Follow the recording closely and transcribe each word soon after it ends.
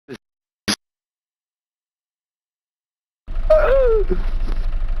What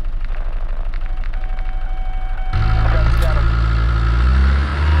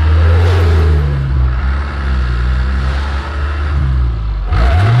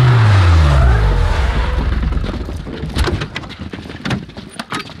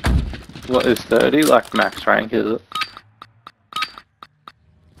is 30? Like max rank, is it?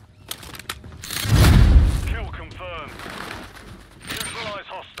 Kill confirmed. Neutralize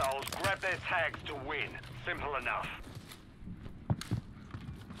hostiles, grab their tags to win. Simple enough.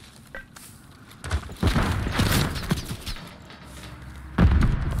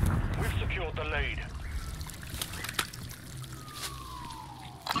 We've secured the lead.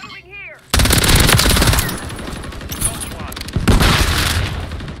 Moving here. Touch one.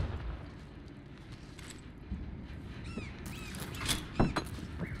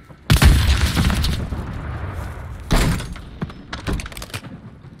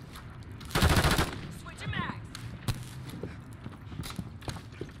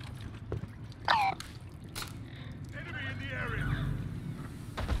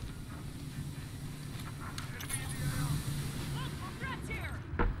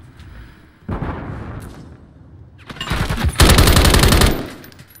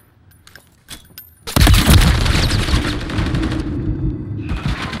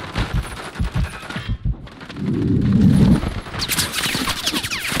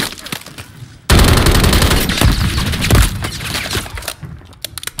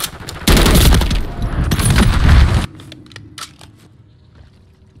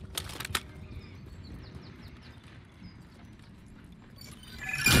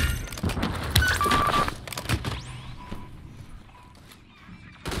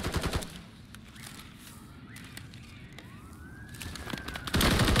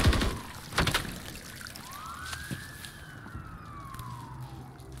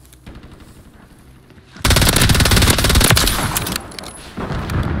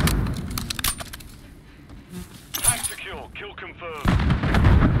 Kill confirmed.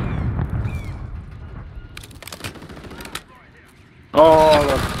 Oh,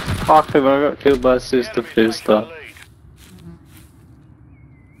 the fuck, I got killed by Sister Fister.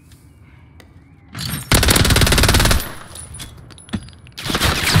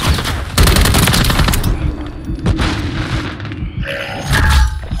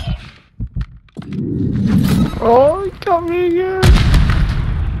 Oh, he got me again.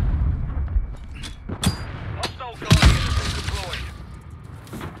 Hostile guardian deployed.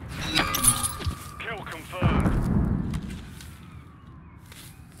 Kill confirmed.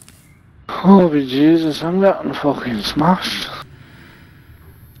 Holy Jesus, I'm getting fucking smashed.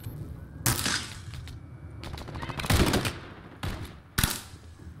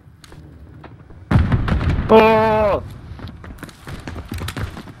 Oh!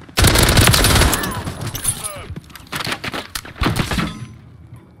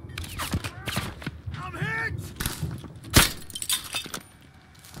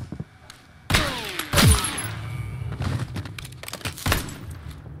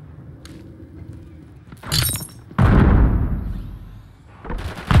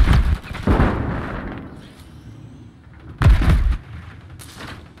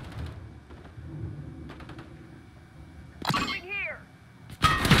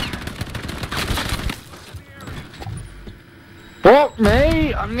 Fuck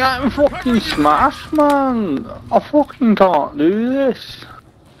me! I'm getting fucking smashed, man! I fucking can't do this.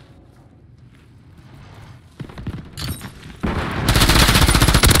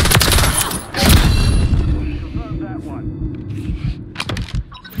 Confirm that one.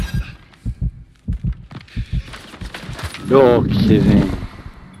 You're kidding.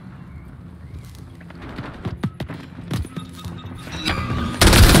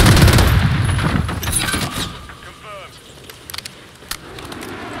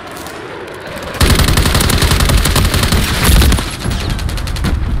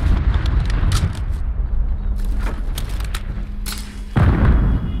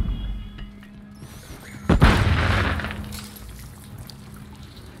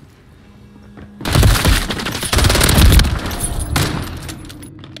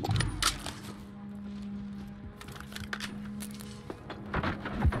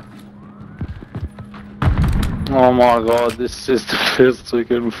 Oh my god, this is the first we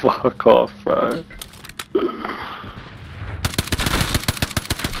can fuck off, bro. Throwing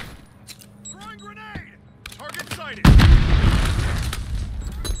grenade! Target sighted!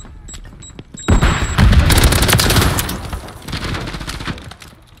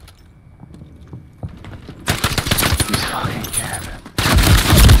 He's fucking cabin.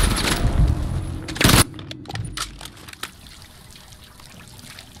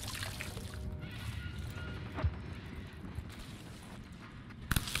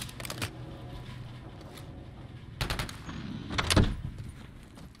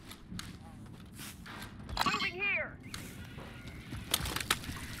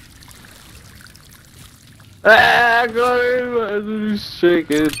 Ah, I got him! You shake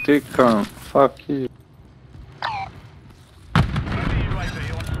it, dick cunt. Fuck you.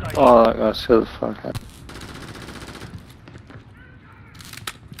 Oh, that guy said the fuck out.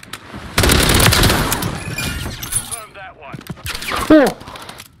 Confirm that one. Oh.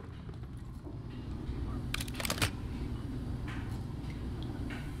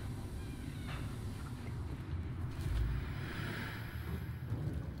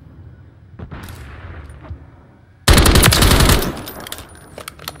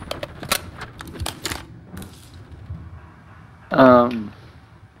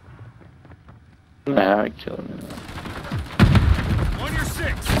 Nah, I killed him. On your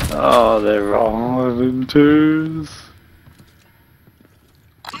 6. Oh, they're wrong in twos.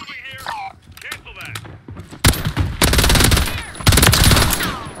 Moving here. Cancel that.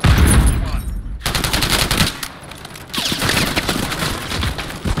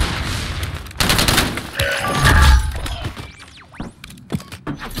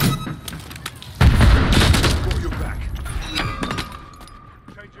 Got your back.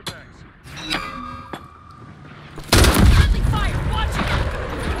 Change your backs. Friendly fire! Watch it!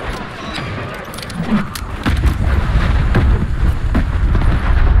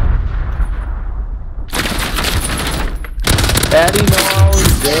 Daddy, no, I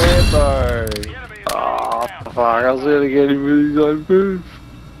was dead, bro. Oh, fuck, I was gonna get him with his own move.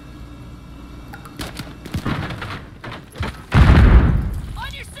 On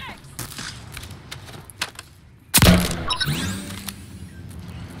your 6!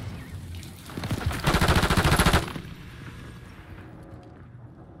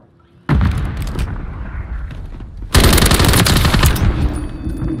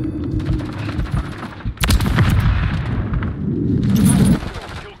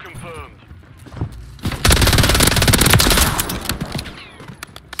 Kill confirmed.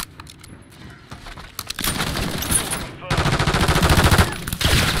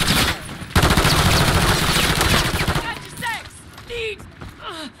 Got your 6! Need...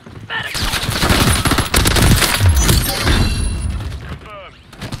 medical! Confirmed.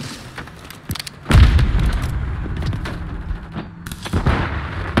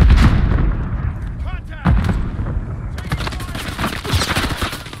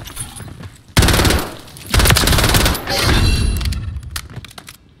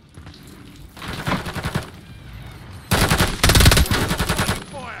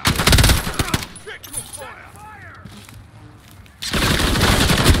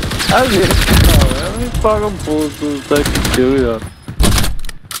 How did it go? How many fucking bullets does it take to kill you?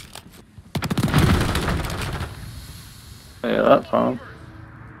 Yeah, that's fine.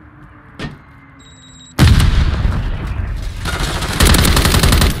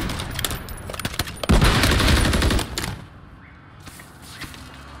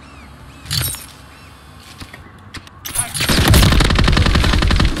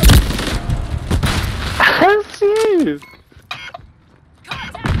 That's you!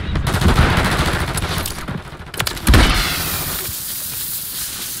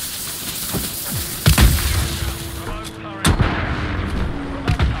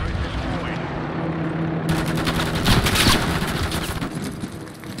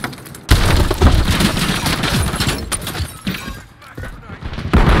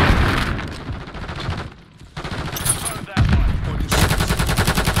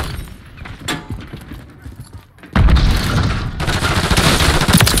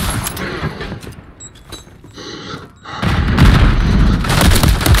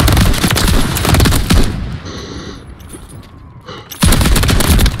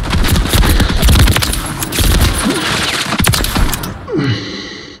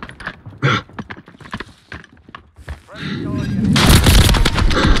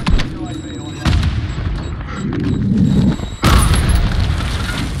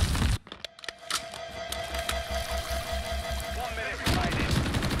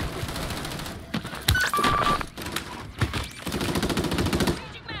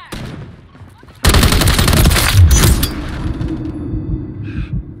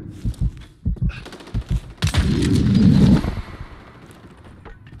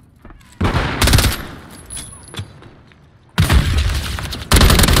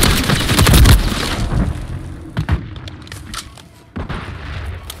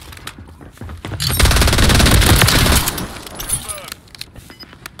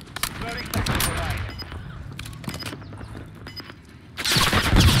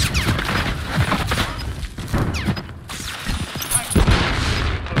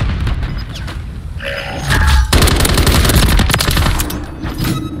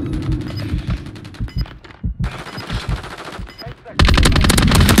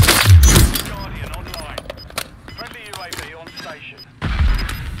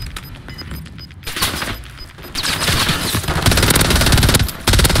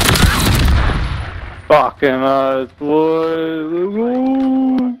 Fucking nice, boy. Let's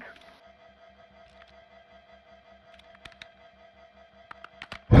go.